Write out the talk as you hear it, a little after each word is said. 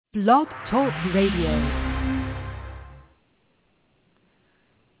Blog Talk Radio.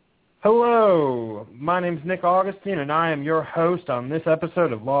 Hello, my name is Nick Augustine, and I am your host on this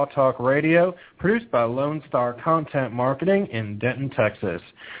episode of Law Talk Radio, produced by Lone Star Content Marketing in Denton, Texas.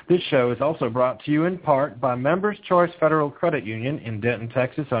 This show is also brought to you in part by Members Choice Federal Credit Union in Denton,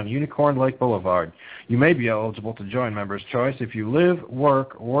 Texas on Unicorn Lake Boulevard. You may be eligible to join Members Choice if you live,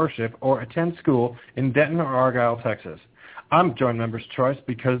 work, worship, or attend school in Denton or Argyle, Texas. I'm Join Members Choice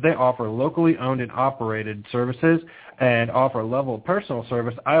because they offer locally owned and operated services and offer a level of personal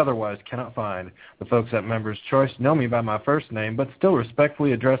service I otherwise cannot find. The folks at Members Choice know me by my first name, but still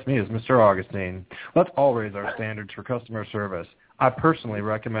respectfully address me as Mr. Augustine. Let's all raise our standards for customer service. I personally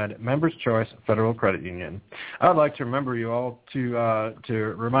recommend Members Choice Federal Credit Union. I'd like to remind you all to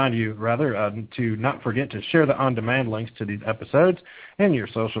not forget to share the on-demand links to these episodes in your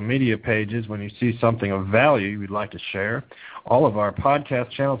social media pages when you see something of value you'd like to share. All of our podcast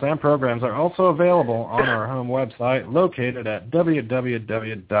channels and programs are also available on our home website located at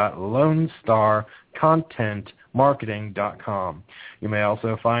www.lonestarcontentmarketing.com. You may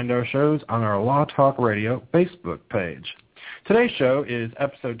also find our shows on our Law Talk Radio Facebook page. Today's show is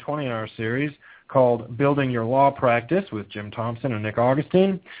episode 20 in our series called Building Your Law Practice with Jim Thompson and Nick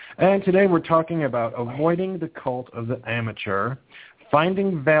Augustine. And today we're talking about avoiding the cult of the amateur,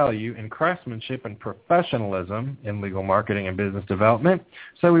 finding value in craftsmanship and professionalism in legal marketing and business development.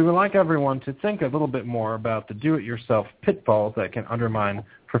 So we would like everyone to think a little bit more about the do-it-yourself pitfalls that can undermine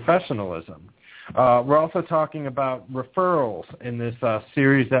professionalism. We're also talking about referrals in this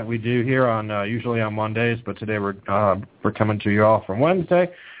series that we do here on usually on Mondays, but today we're coming to you all from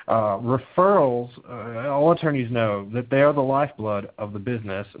Wednesday. Referrals, all attorneys know that they are the lifeblood of the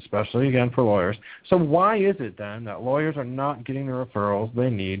business, especially, again, for lawyers. So why is it, then, that lawyers are not getting the referrals they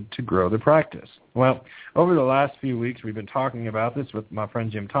need to grow their practice? Well, over the last few weeks, we've been talking about this with my friend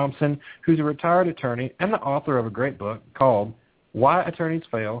Jim Thompson, who's a retired attorney and the author of a great book called Why Attorneys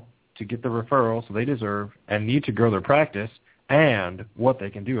Fail to Get the Referrals They Deserve and Need to Grow Their Practice, and What They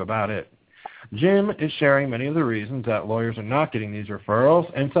Can Do About It. Jim is sharing many of the reasons that lawyers are not getting these referrals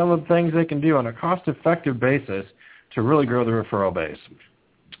and some of the things they can do on a cost-effective basis to really grow the referral base.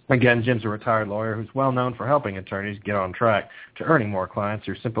 Again, Jim's a retired lawyer who's well known for helping attorneys get on track to earning more clients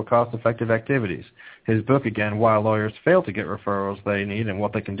through simple cost-effective activities. His book, again, Why Lawyers Fail to Get Referrals They Need and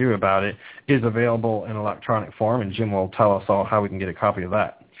What They Can Do About It, is available in electronic form, and Jim will tell us all how we can get a copy of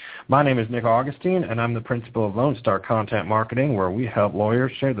that. My name is Nick Augustine, and I'm the principal of Lone Star Content Marketing, where we help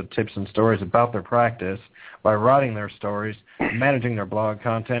lawyers share the tips and stories about their practice by writing their stories, managing their blog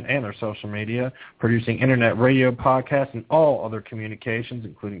content and their social media, producing internet radio podcasts, and all other communications,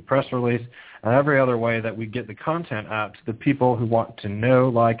 including press release, and every other way that we get the content out to the people who want to know,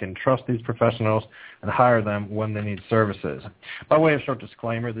 like, and trust these professionals and hire them when they need services. By way of short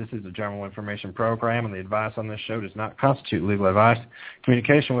disclaimer, this is a general information program, and the advice on this show does not constitute legal advice.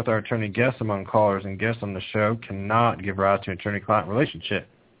 Communication with our attorney guests among callers and guests on the show cannot give rise to an attorney-client relationship.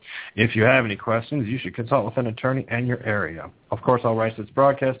 If you have any questions, you should consult with an attorney in your area. Of course, all rights to this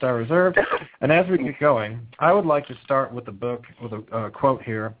broadcast are reserved. And as we get going, I would like to start with the book with a quote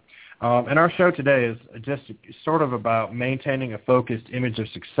here. And our show today is just sort of about maintaining a focused image of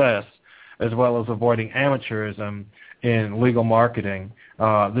success as well as avoiding amateurism in legal marketing.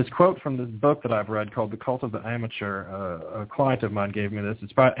 This quote from this book that I've read called The Cult of the Amateur, a client of mine gave me this.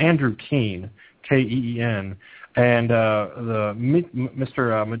 It's by Andrew Keen, K-E-E-N, and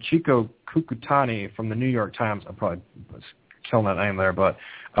Mr. Michiko Kukutani from the New York Times. I'm probably killing that name there, but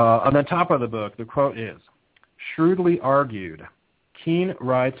on the top of the book, the quote is, "Shrewdly argued, Keen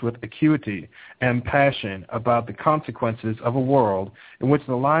writes with acuity and passion about the consequences of a world in which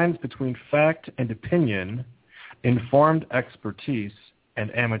the lines between fact and opinion, informed expertise,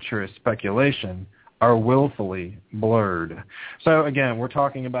 and amateurish speculation are willfully blurred." So again, we're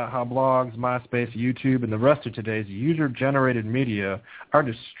talking about how blogs, MySpace, YouTube, and the rest of today's user-generated media are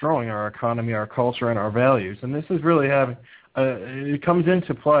destroying our economy, our culture, and our values. And this is really having, it comes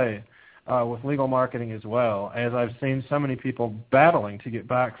into play with legal marketing as well, as I've seen so many people battling to get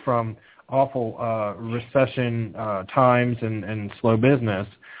back from awful recession times and slow business.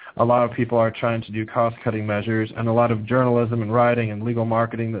 A lot of people are trying to do cost-cutting measures, and a lot of journalism and writing and legal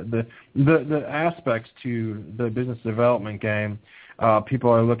marketing, the aspects to the business development game, people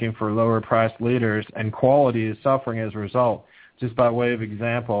are looking for lower-priced leaders, and quality is suffering as a result. Just by way of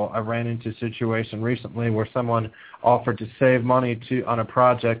example, I ran into a situation recently where someone offered to save money on a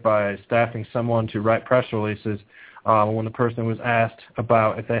project by staffing someone to write press releases. When the person was asked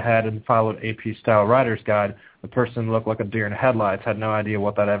about if they had followed AP-style writer's guide, the person looked like a deer in headlights, had no idea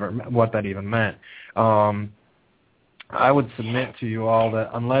what that even meant. I would submit to you all that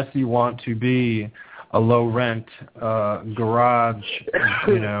unless you want to be a low-rent garage,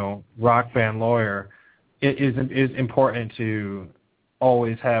 rock band lawyer, it is important to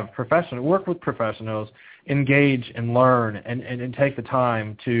always have work with professionals, engage and learn, and take the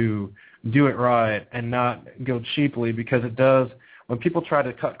time to do it right and not go cheaply, because it does, when people try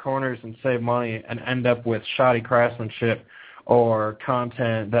to cut corners and save money and end up with shoddy craftsmanship or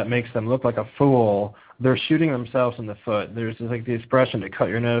content that makes them look like a fool, they're shooting themselves in the foot. There's like the expression to cut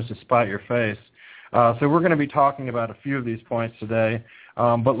your nose to spite your face. So we're going to be talking about a few of these points today.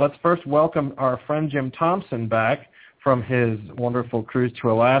 But let's first welcome our friend Jim Thompson back from his wonderful cruise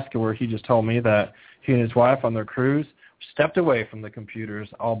to Alaska, where he just told me that he and his wife on their cruise stepped away from the computers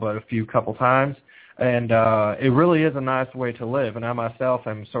all but a couple times. And it really is a nice way to live. And I myself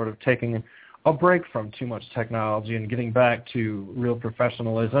am sort of taking a break from too much technology and getting back to real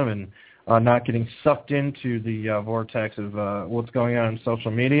professionalism and not getting sucked into the vortex of what's going on in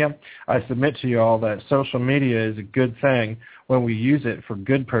social media. I submit to you all that social media is a good thing when we use it for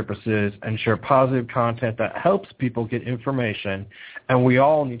good purposes and share positive content that helps people get information. And we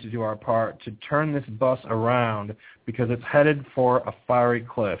all need to do our part to turn this bus around, because it's headed for a fiery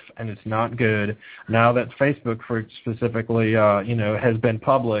cliff, and it's not good. Now that Facebook, specifically, has been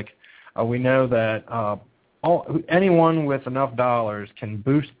public, we know that anyone with enough dollars can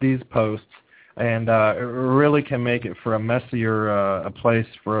boost these posts, and it really can make it for a messier a place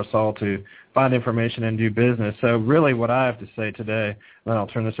for us all to find information and do business. So really what I have to say today, and then I'll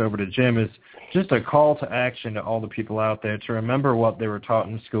turn this over to Jim, is just a call to action to all the people out there to remember what they were taught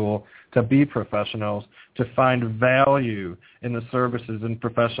in school, to be professionals, to find value in the services and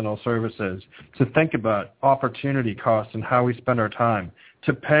professional services, to think about opportunity costs and how we spend our time,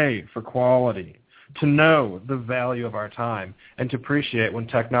 to pay for quality, to know the value of our time, and to appreciate when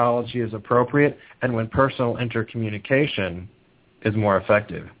technology is appropriate and when personal intercommunication is more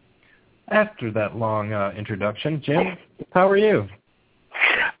effective. After that long introduction, Jim, how are you?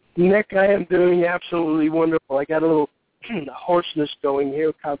 Nick, I am doing absolutely wonderful. I got a little hoarseness going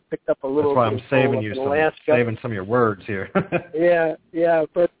here. Kind of picked up a little. That's why I'm saving some of your words here. yeah,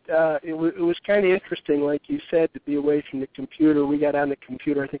 but it was kind of interesting, like you said, to be away from the computer. We got on the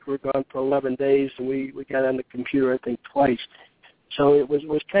computer. I think we were gone for 11 days, and we got on the computer, I think, twice. So it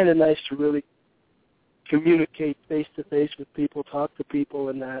was kind of nice to really communicate face-to-face with people, talk to people,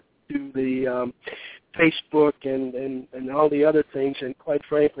 and not do the Facebook and all the other things. And quite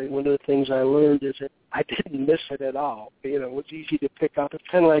frankly, one of the things I learned is that I didn't miss it at all. It was easy to pick up. It's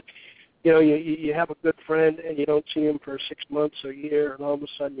kind of like, you have a good friend and you don't see him for 6 months or a year, and all of a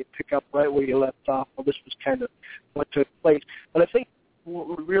sudden you pick up right where you left off. Well, this was kind of what took place. But I think what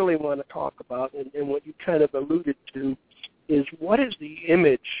we really want to talk about, and what you kind of alluded to, is what is the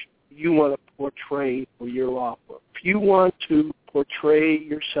image you want to portray for your law firm. If you want to portray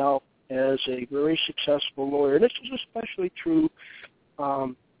yourself as a very successful lawyer, and this is especially true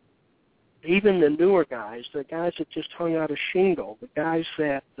even the newer guys, the guys that just hung out a shingle, the guys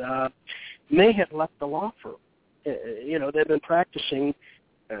that may have left the law firm. They've been practicing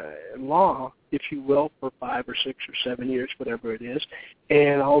law, if you will, for 5 or 6 or 7 years, whatever it is,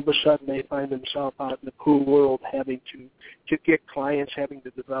 and all of a sudden they find themselves out in the cool world having to get clients, having to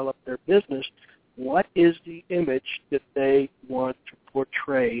develop their business. What is the image that they want to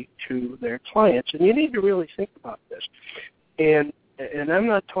portray to their clients? And you need to really think about this. And I'm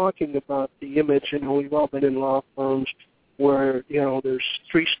not talking about the image, we've all been in law firms where, there's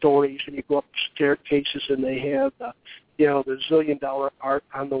 3 stories and you go up staircases and they have, the zillion-dollar art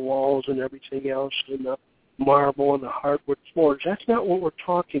on the walls and everything else, and the marble and the hardwood floors. That's not what we're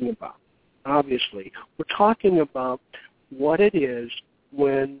talking about, obviously. We're talking about what it is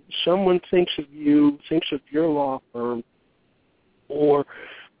when someone thinks of you, thinks of your law firm, or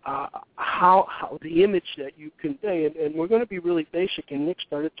how the image that you convey. And we're going to be really basic, and Nick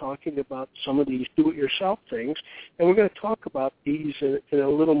started talking about some of these do-it-yourself things, and we're going to talk about these in a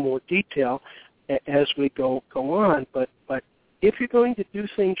little more detail as we go on. But if you're going to do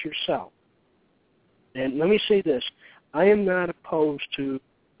things yourself, and let me say this, I am not opposed to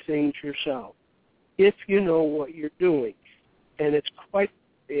things yourself if you know what you're doing. And it's quite,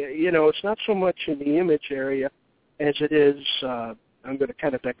 it's not so much in the image area as it is, I'm going to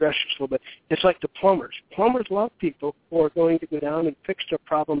kind of digress just a little bit, it's like the plumbers. Plumbers love people who are going to go down and fix their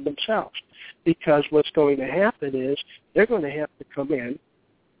problem themselves, because what's going to happen is they're going to have to come in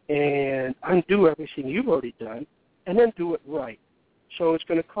and undo everything you've already done and then do it right. So it's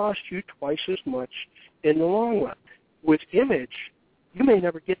going to cost you twice as much in the long run. With image, you may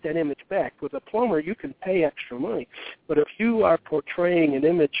never get that image back. With a plumber, you can pay extra money. But if you are portraying an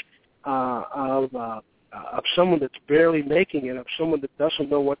image of of someone that's barely making it, of someone that doesn't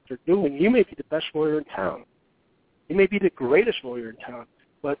know what they're doing. You may be the best lawyer in town. You may be the greatest lawyer in town.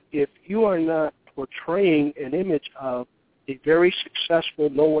 But if you are not portraying an image of a very successful,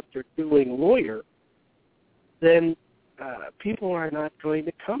 know-what-they're-doing lawyer, then people are not going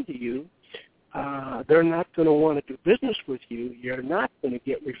to come to you. They're not going to want to do business with you. You're not going to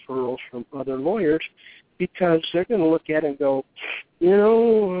get referrals from other lawyers because they're going to look at it and go,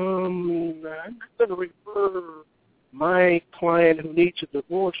 I'm not going to refer my client who needs a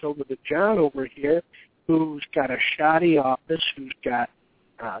divorce over to John over here, who's got a shoddy office, who's got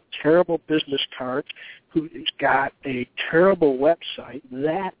terrible business cards, who's got a terrible website.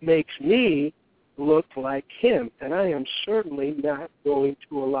 That makes me look like him, and I am certainly not going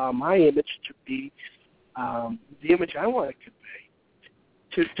to allow my image to be the image I want to convey.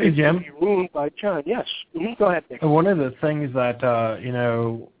 To be ruined by John. Yes. Mm-hmm. Go ahead, Nick. One of the things that,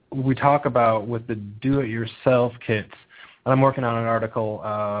 we talk about with the do-it-yourself kits, and I'm working on an article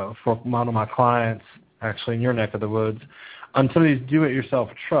for one of my clients, actually in your neck of the woods, on some of these do-it-yourself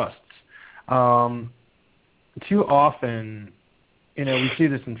trusts. Too often, we see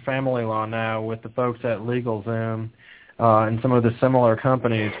this in family law now with the folks at LegalZoom and some of the similar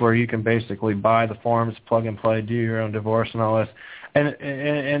companies where you can basically buy the forms, plug and play, do your own divorce and all this.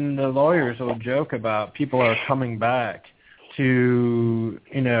 And the lawyers will joke about people are coming back to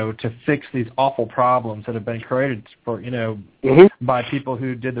fix these awful problems that have been created for, by people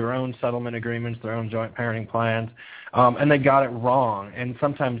who did their own settlement agreements, their own joint parenting plans, and they got it wrong. And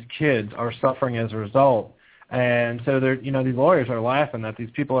sometimes kids are suffering as a result. And so they're, these lawyers are laughing that these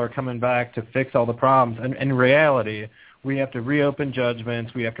people are coming back to fix all the problems. And in reality, we have to reopen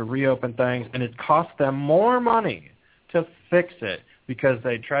judgments, we have to reopen things, and it costs them more money to fix it because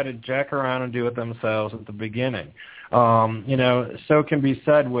they try to jack around and do it themselves at the beginning. So can be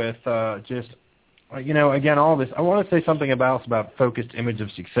said with again, all this. I want to say something about focused image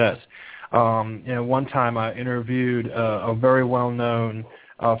of success. One time I interviewed a very well-known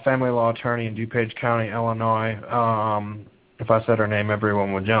family law attorney in DuPage County, Illinois. If I said her name,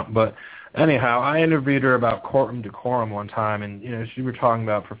 everyone would jump. But anyhow, I interviewed her about courtroom decorum one time, and she were talking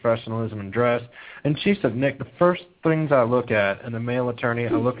about professionalism and dress. And she said, Nick, the first things I look at in a male attorney,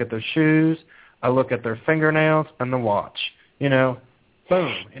 I look at their shoes, I look at their fingernails, and the watch. Boom.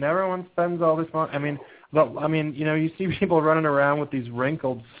 And everyone spends all this money. You see people running around with these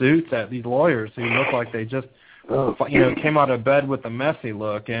wrinkled suits at these lawyers who look like they just came out of bed with a messy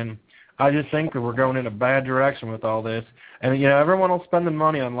look, and I just think that we're going in a bad direction with all this. And, everyone will spend the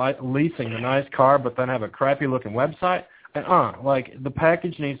money on leasing a nice car but then have a crappy-looking website. And, the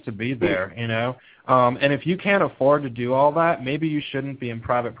package needs to be there, And if you can't afford to do all that, maybe you shouldn't be in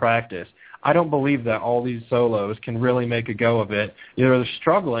private practice. I don't believe that all these solos can really make a go of it. They're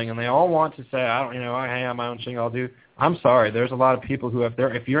struggling, and they all want to say, I have my own thing I'll do. I'm sorry. There's a lot of people who,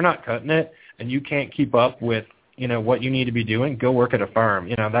 if you're not cutting it and you can't keep up with, what you need to be doing, go work at a firm.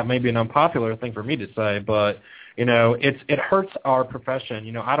 That may be an unpopular thing for me to say, but, it hurts our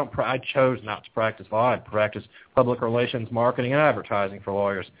profession. I chose not to practice law. I practice public relations, marketing, and advertising for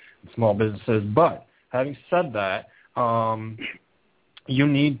lawyers and small businesses. But having said that, you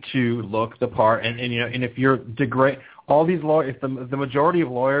need to look the part, and if you're all these lawyers, if the majority of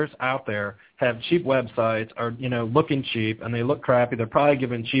lawyers out there have cheap websites, are looking cheap, and they look crappy, they're probably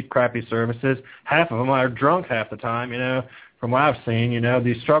giving cheap, crappy services. Half of them are drunk half the time. From what I've seen,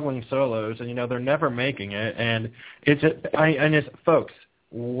 these struggling solos, and they're never making it, and it's folks,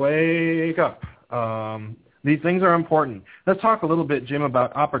 wake up. These things are important. Let's talk a little bit, Jim,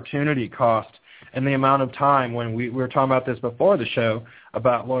 about opportunity cost. And the amount of time when we were talking about this before the show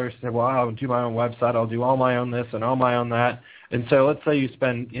about lawyers say, well, I'll do my own website, I'll do all my own this and all my own that. And so let's say you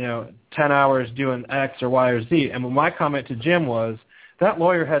spend, 10 hours doing X or Y or Z. And my comment to Jim was, that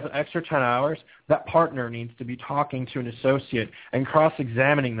lawyer has an extra 10 hours. That partner needs to be talking to an associate and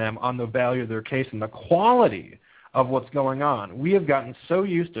cross-examining them on the value of their case and the quality of what's going on. We have gotten so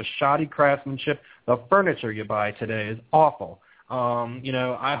used to shoddy craftsmanship. The furniture you buy today is awful.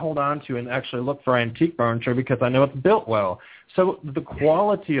 I hold on to and actually look for antique furniture because I know it's built well. So the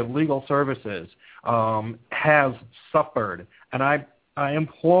quality of legal services has suffered. And I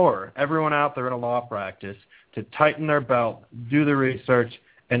implore everyone out there in a law practice to tighten their belt, do the research,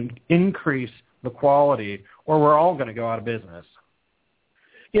 and increase the quality, or we're all going to go out of business.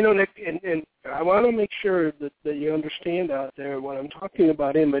 Nick, and I want to make sure that you understand out there, when I'm talking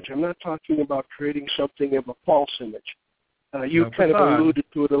about image, I'm not talking about creating something of a false image. You kind of alluded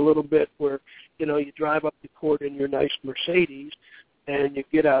to it a little bit where, you drive up to court in your nice Mercedes and you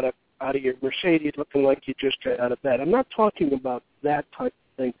get out of your Mercedes looking like you just got out of bed. I'm not talking about that type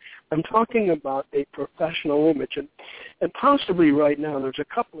of thing. I'm talking about a professional image, and possibly right now there's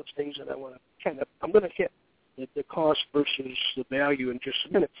a couple of things that I want to I'm going to hit the cost versus the value in just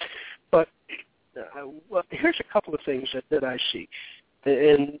a minute. But well, here's a couple of things that I see.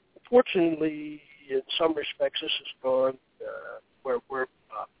 And fortunately, in some respects, this has gone where we're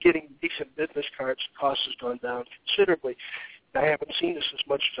getting decent business cards, cost has gone down considerably. I haven't seen this as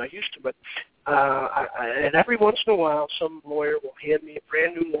much as I used to, but and every once in a while, some lawyer will hand me, a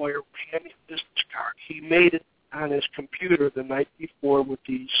brand new lawyer will hand me a business card. He made it on his computer the night before with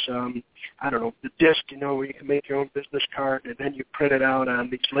these, I don't know, the disc, where you can make your own business card, and then you print it out on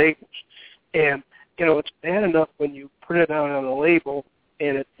these labels. And, it's bad enough when you print it out on a label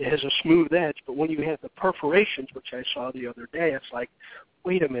and it has a smooth edge, but when you have the perforations, which I saw the other day, it's like,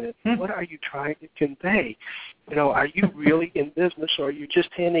 wait a minute, what are you trying to convey? Are you really in business, or are you just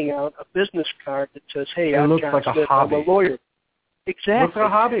handing out a business card that says, hey, I'm John Smith, I'm a lawyer? Exactly. Looks like a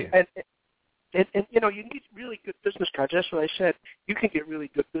hobby. And you need really good business cards. That's what I said. You can get really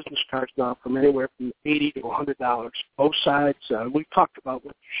good business cards now from anywhere from $80 to $100. Both sides. We talked about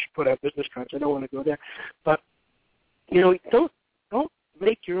what you should put on business cards. I don't want to go there. But, don't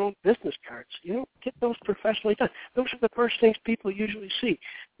make your own business cards. Get those professionally done. Those are the first things people usually see.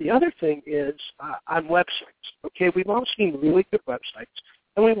 The other thing is on websites. Okay, we've all seen really good websites,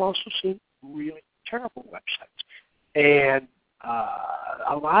 and we've also seen really terrible websites. And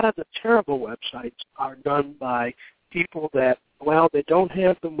a lot of the terrible websites are done by people that, they don't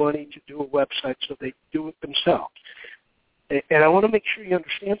have the money to do a website, so they do it themselves. And I want to make sure you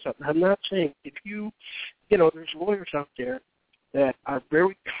understand something. I'm not saying there's lawyers out there that are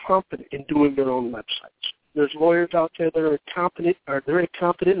very competent in doing their own websites. There's lawyers out there that are very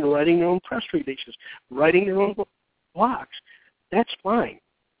competent in writing their own press releases, writing their own blogs. That's fine.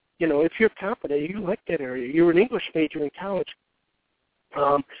 If you're competent, you like that area. You're an English major in college.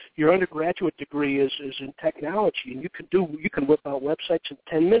 Your undergraduate degree is in technology, and you can whip out websites in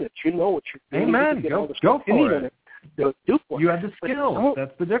 10 minutes. You know what you're doing. Amen. Go for it. You have the skills.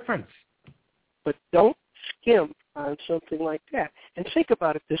 That's the difference. But don't skim on something like that. And think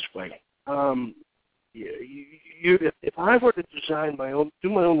about it this way. If I were to do my own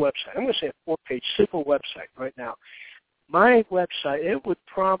website, I'm going to say a 4-page simple website right now. My website, it would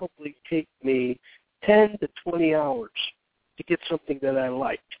probably take me 10 to 20 hours to get something that I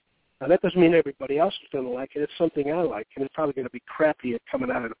liked. Now, that doesn't mean everybody else is going to like it. It's something I like, and it's probably going to be crappy at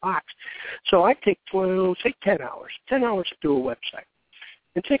coming out of the box. So I take 10 hours to do a website.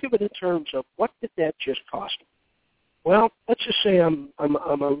 And think of it in terms of what did that just cost me? Well, let's just say I'm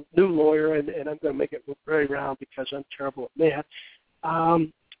a new lawyer, and I'm going to make it look very round because I'm terrible at math.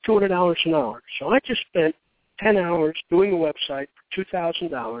 $200 an hour. So I just spent 10 hours doing a website for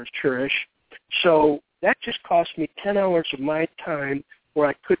 $2,000, churish. So that just cost me 10 hours of my time where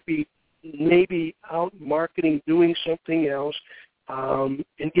I could be maybe out marketing, doing something else, and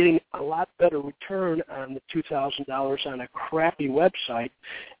getting a lot better return on the $2,000 on a crappy website.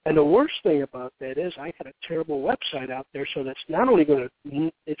 And the worst thing about that is I had a terrible website out there, so that's not only going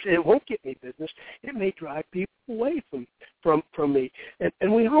to, it won't get me business, it may drive people away from me.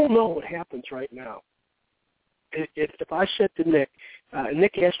 And we all know what happens right now. If I said to Nick,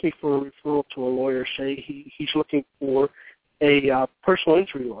 Nick asked me for a referral to a lawyer, say he's looking for a personal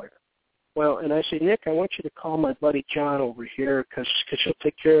injury lawyer. Well, and I say, Nick, I want you to call my buddy John over here because he'll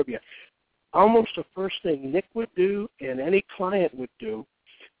take care of you. Almost the first thing Nick would do and any client would do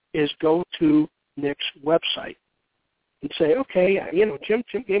is go to Nick's website and say, okay, Jim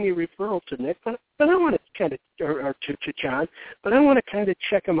gave me a referral to Nick, but I want to kind of, or to John, but I want to kind of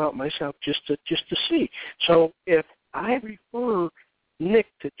check him out myself just to see. So if I refer Nick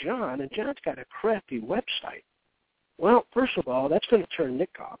to John and John's got a crappy website, well, first of all, that's going to turn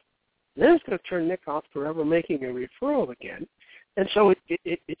Nick off. Then it's going to turn Nick off for ever making a referral again, and so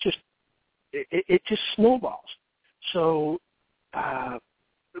it just snowballs. So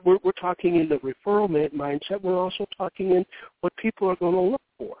we're talking in the referral mindset. We're also talking in what people are going to look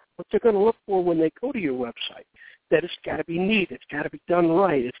for, what they're going to look for when they go to your website. That it's got to be neat, it's got to be done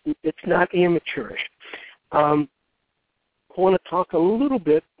right. It's not amateurish. I want to talk a little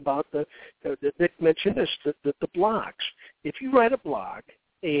bit about Nick mentioned this, the blogs. If you write a blog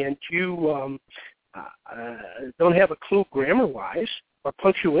and you don't have a clue grammar-wise or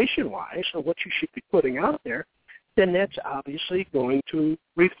punctuation-wise or what you should be putting out there, then that's obviously going to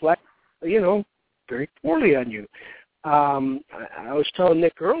reflect, very poorly on you. I was telling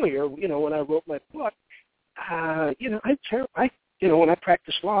Nick earlier, when I wrote my book, when I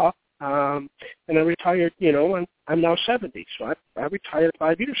practiced law, And I retired, I'm now 70, so I retired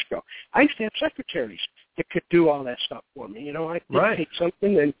 5 years ago. I used to have secretaries that could do all that stuff for me. I'd take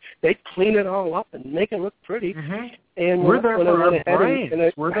something and they'd clean it all up and make it look pretty. Mm-hmm. And we're there for our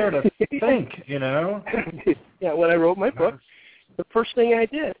brains. We're there to think, Yeah, when I wrote my book, the first thing I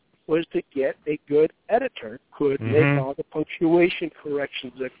did was to get a good editor who could make all the punctuation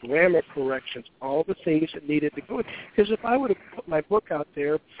corrections, the grammar corrections, all the things that needed to go. Because if I would have put my book out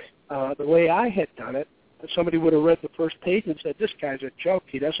there the way I had done it, somebody would have read the first page and said, this guy's a joke.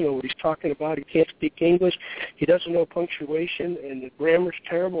 He doesn't know what he's talking about. He can't speak English. He doesn't know punctuation, and the grammar's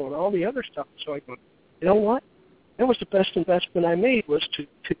terrible and all the other stuff. So I go, you know what? That was the best investment I made, was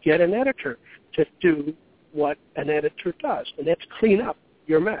to get an editor to do what an editor does, and that's clean up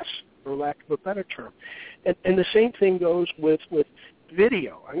your mess, for lack of a better term. And the same thing goes with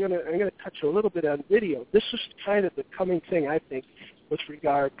video. I'm gonna touch a little bit on video. This is kind of the coming thing, I think, with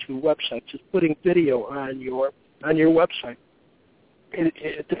regard to websites, is putting video on your website. And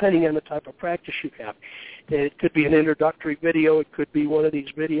depending on the type of practice you have, it could be an introductory video. It could be one of these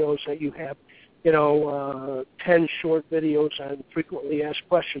videos that you have, 10 short videos on frequently asked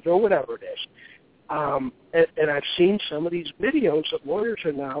questions or whatever it is. And I've seen some of these videos that lawyers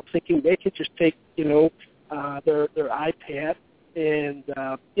are now thinking they could just take, their iPad and,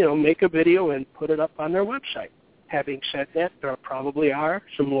 make a video and put it up on their website. Having said that, there probably are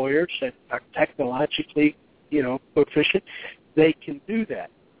some lawyers that are technologically, proficient. They can do that.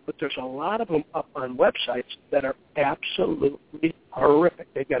 But there's a lot of them up on websites that are absolutely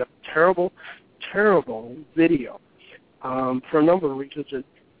horrific. They've got a terrible, terrible video for a number of reasons.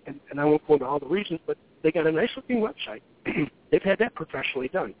 And I won't go into all the reasons, but they got a nice-looking website. They've had that professionally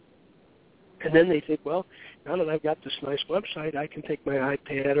done. And then they think, well, now that I've got this nice website, I can take my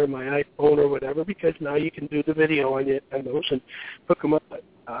iPad or my iPhone or whatever, because now you can do the video on those and hook them up at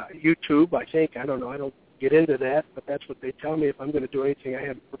YouTube, I think. I don't know. I don't get into that, but that's what they tell me if I'm going to do anything I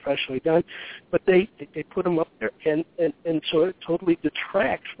haven't professionally done. But they put them up there, and so it totally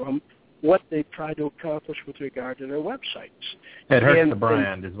detracts from what they try to accomplish with regard to their websites. It hurts the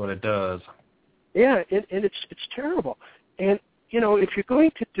brand, is what it does. Yeah, and it's terrible. And, if you're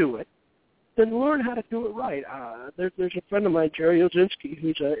going to do it, then learn how to do it right. There's a friend of mine, Jerry Ozinski,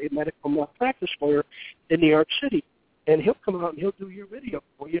 who's a medical malpractice lawyer in New York City, and he'll come out and he'll do your video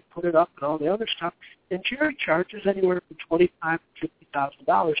for you, put it up and all the other stuff. And Jerry charges anywhere from $25,000 to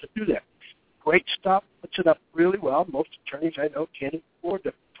 $50,000 to do that. Great stuff, puts it up really well. Most attorneys I know can't afford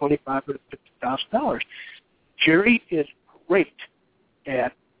the $25,000 or $50,000. Jerry is great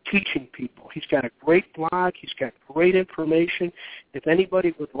at teaching people. He's got a great blog. He's got great information. If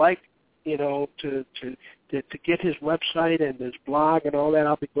anybody would like, to get his website and his blog and all that,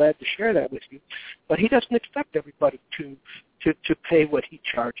 I'll be glad to share that with you. But he doesn't expect everybody to pay what he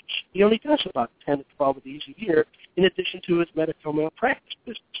charges. He only does about 10 to 12 of these a year, in addition to his medical malpractice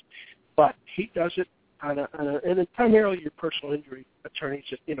business. But he does it and primarily your personal injury attorneys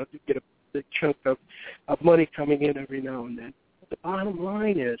just, do get a big chunk of money coming in every now and then. But the bottom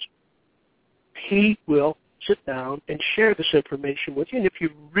line is he will sit down and share this information with you. And if you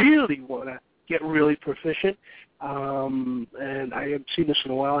really want to get really proficient, and I haven't seen this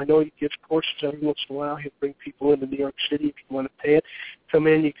in a while, I know he gives courses every once in a while. He'll bring people into New York City if you want to pay it. Come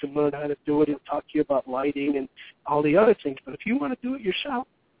in, you can learn how to do it. He'll talk to you about lighting and all the other things. But if you want to do it yourself,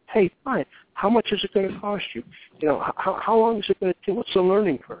 hey, fine. How much is it going to cost you? How long is it going to take? What's the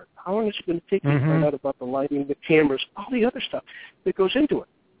learning curve? How long is it going to take you to find out about the lighting, the cameras, all the other stuff that goes into it?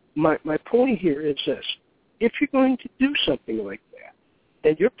 My point here is this. If you're going to do something like that,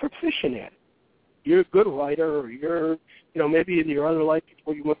 and you're proficient at it, you're a good writer, or you're, maybe in your other life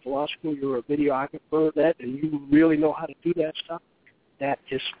before you went to law school, you're a videographer, and you really know how to do that stuff, that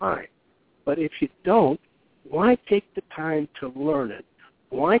is fine. But if you don't, why take the time to learn it?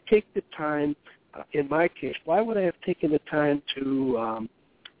 Why take the time, in my case, why would I have taken the time to,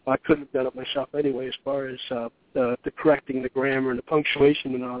 I couldn't have done it myself anyway as far as the correcting the grammar and the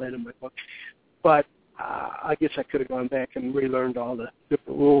punctuation and all that in my book. But I guess I could have gone back and relearned all the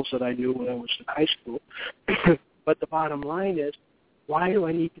different rules that I knew when I was in high school. But the bottom line is, why do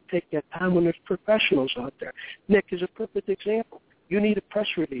I need to take that time when there's professionals out there? Nick is a perfect example. You need a press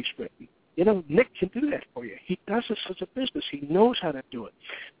release written. Nick can do that for you. He does this as a business. He knows how to do it.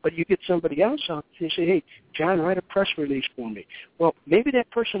 But you get somebody else out and you say, hey, John, write a press release for me. Well, maybe that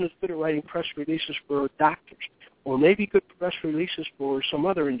person is good at writing press releases for doctors, or maybe good press releases for some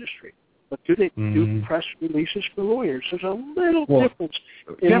other industry. But do they do press releases for lawyers? There's a little difference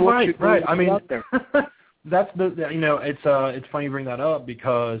in what you're going to put out there. That's it's funny you bring that up,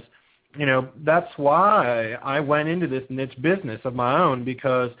 because that's why I went into this niche business of my own,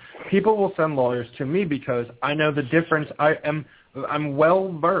 because people will send lawyers to me because I know the difference. I'm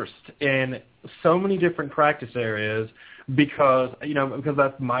well versed in so many different practice areas because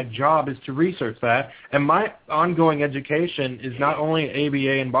that's my job, is to research that. And my ongoing education is not only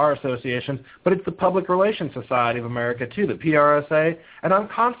ABA and bar associations, but it's the Public Relations Society of America too, the PRSA. And I'm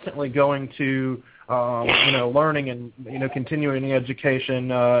constantly going to learning and, continuing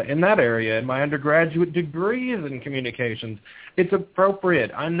education in that area. And my undergraduate degree is in communications. It's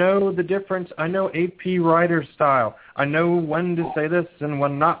appropriate. I know the difference. I know AP writer style. I know when to say this and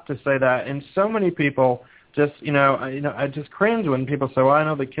when not to say that. And so many people just, I just cringe when people say, well, I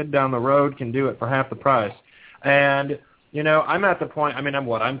know the kid down the road can do it for half the price. And, I'm at the point, I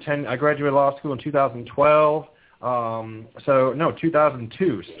graduated law school in 2012.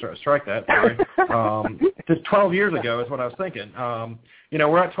 2002. Strike that. Sorry. Just 12 years ago is what I was thinking.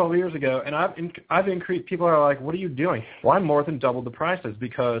 We're at 12 years ago, and I've increased. People are like, "What are you doing?" Well, I'm more than doubled the prices,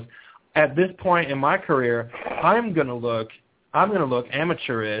 because at this point in my career, I'm going to look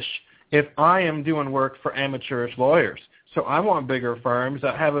amateurish if I am doing work for amateurish lawyers. So I want bigger firms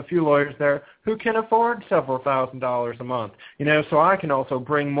that have a few lawyers there who can afford several $1,000s a month, so I can also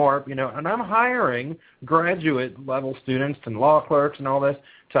bring more, and I'm hiring graduate-level students and law clerks and all this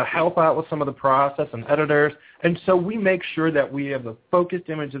to help out with some of the process and editors. And so we make sure that we have the focused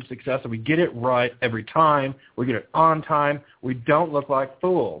image of success, and we get it right every time. We get it on time. We don't look like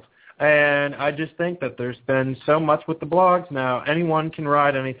fools. And I just think that there's been so much with the blogs now. Anyone can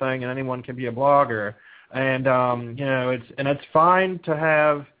write anything, and anyone can be a blogger. And, it's fine to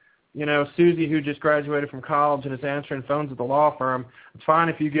have, Susie, who just graduated from college and is answering phones at the law firm. It's fine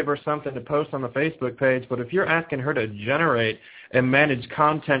if you give her something to post on the Facebook page, but if you're asking her to generate and manage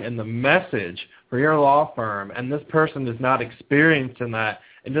content in the message for your law firm, and this person is not experienced in that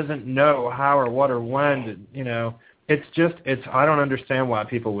and doesn't know how or what or when, I don't understand why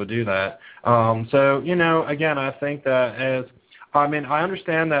people would do that. Again, I think that I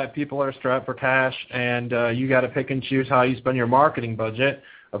understand that people are strapped for cash, and you got to pick and choose how you spend your marketing budget.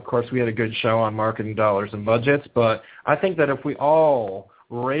 Of course, we had a good show on marketing dollars and budgets, but I think that if we all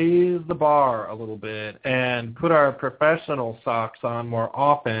raise the bar a little bit and put our professional socks on more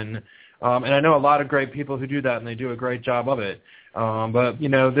often, and I know a lot of great people who do that, and they do a great job of it. But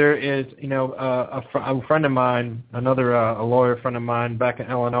there is, a friend of mine, a lawyer friend of mine back in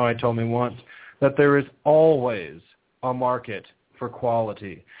Illinois told me once that there is always a market for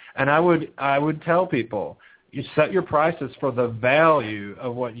quality. And I would tell people, you set your prices for the value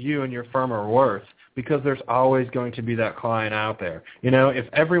of what you and your firm are worth, because there's always going to be that client out there. If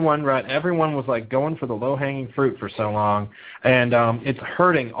everyone was like going for the low-hanging fruit for so long, and it's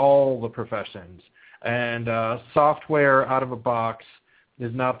hurting all the professions. And software out of a box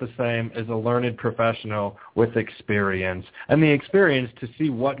is not the same as a learned professional with experience. And the experience to see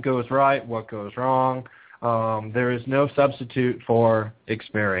what goes right, what goes wrong. There is no substitute for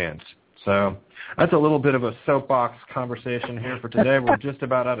experience. So that's a little bit of a soapbox conversation here for today. We're just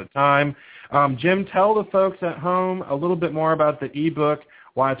about out of time. Jim, tell the folks at home a little bit more about the ebook,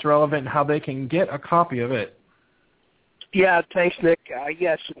 why it's relevant, and how they can get a copy of it. Yeah, thanks, Nick.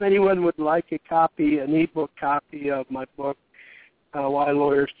 Yes, if anyone would like an ebook copy of my book, Why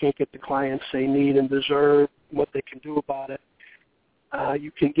Lawyers Can't Get the Clients They Need and Deserve, what they can do about it,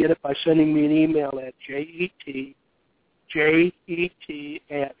 you can get it by sending me an email at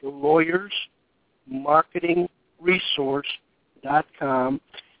jet@lawyersmarketingresource.com,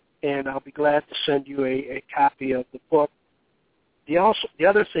 and I'll be glad to send you a copy of the book. The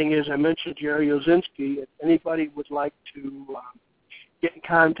other thing is, I mentioned Jerry Osinski. If anybody would like to get in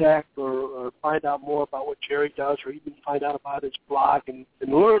contact or find out more about what Jerry does, or even find out about his blog and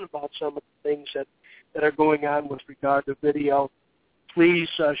learn about some of the things that are going on with regard to video, please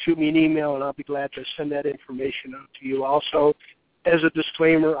shoot me an email, and I'll be glad to send that information out to you. Also, as a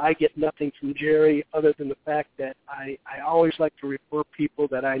disclaimer, I get nothing from Jerry other than the fact that I always like to refer people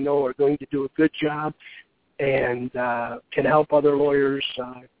that I know are going to do a good job and can help other lawyers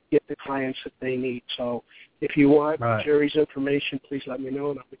get the clients that they need. So if you want Jerry's information, please let me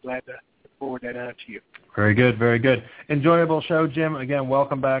know, and I'll be glad to forward that on to you. Very good, very good. Enjoyable show, Jim. Again,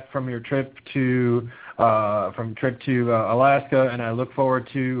 welcome back from your trip to Alaska, and I look forward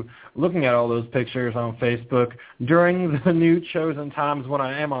to looking at all those pictures on Facebook during the new chosen times when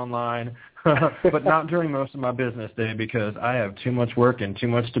I am online, but not during most of my business day, because I have too much work and too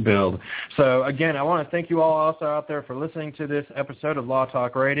much to build. So, again, I want to thank you all also out there for listening to this episode of Law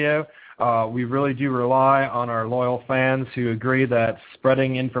Talk Radio. We really do rely on our loyal fans who agree that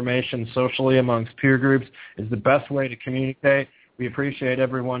spreading information socially amongst peer groups is the best way to communicate. We appreciate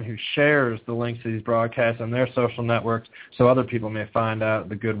everyone who shares the links to these broadcasts on their social networks so other people may find out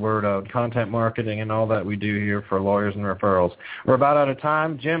the good word of content marketing and all that we do here for Lawyers and Referrals. We're about out of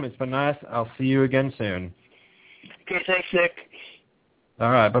time. Jim, it's been nice. I'll see you again soon. Okay, thanks, Nick.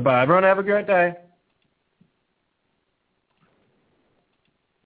 All right, bye-bye. Everyone have a great day.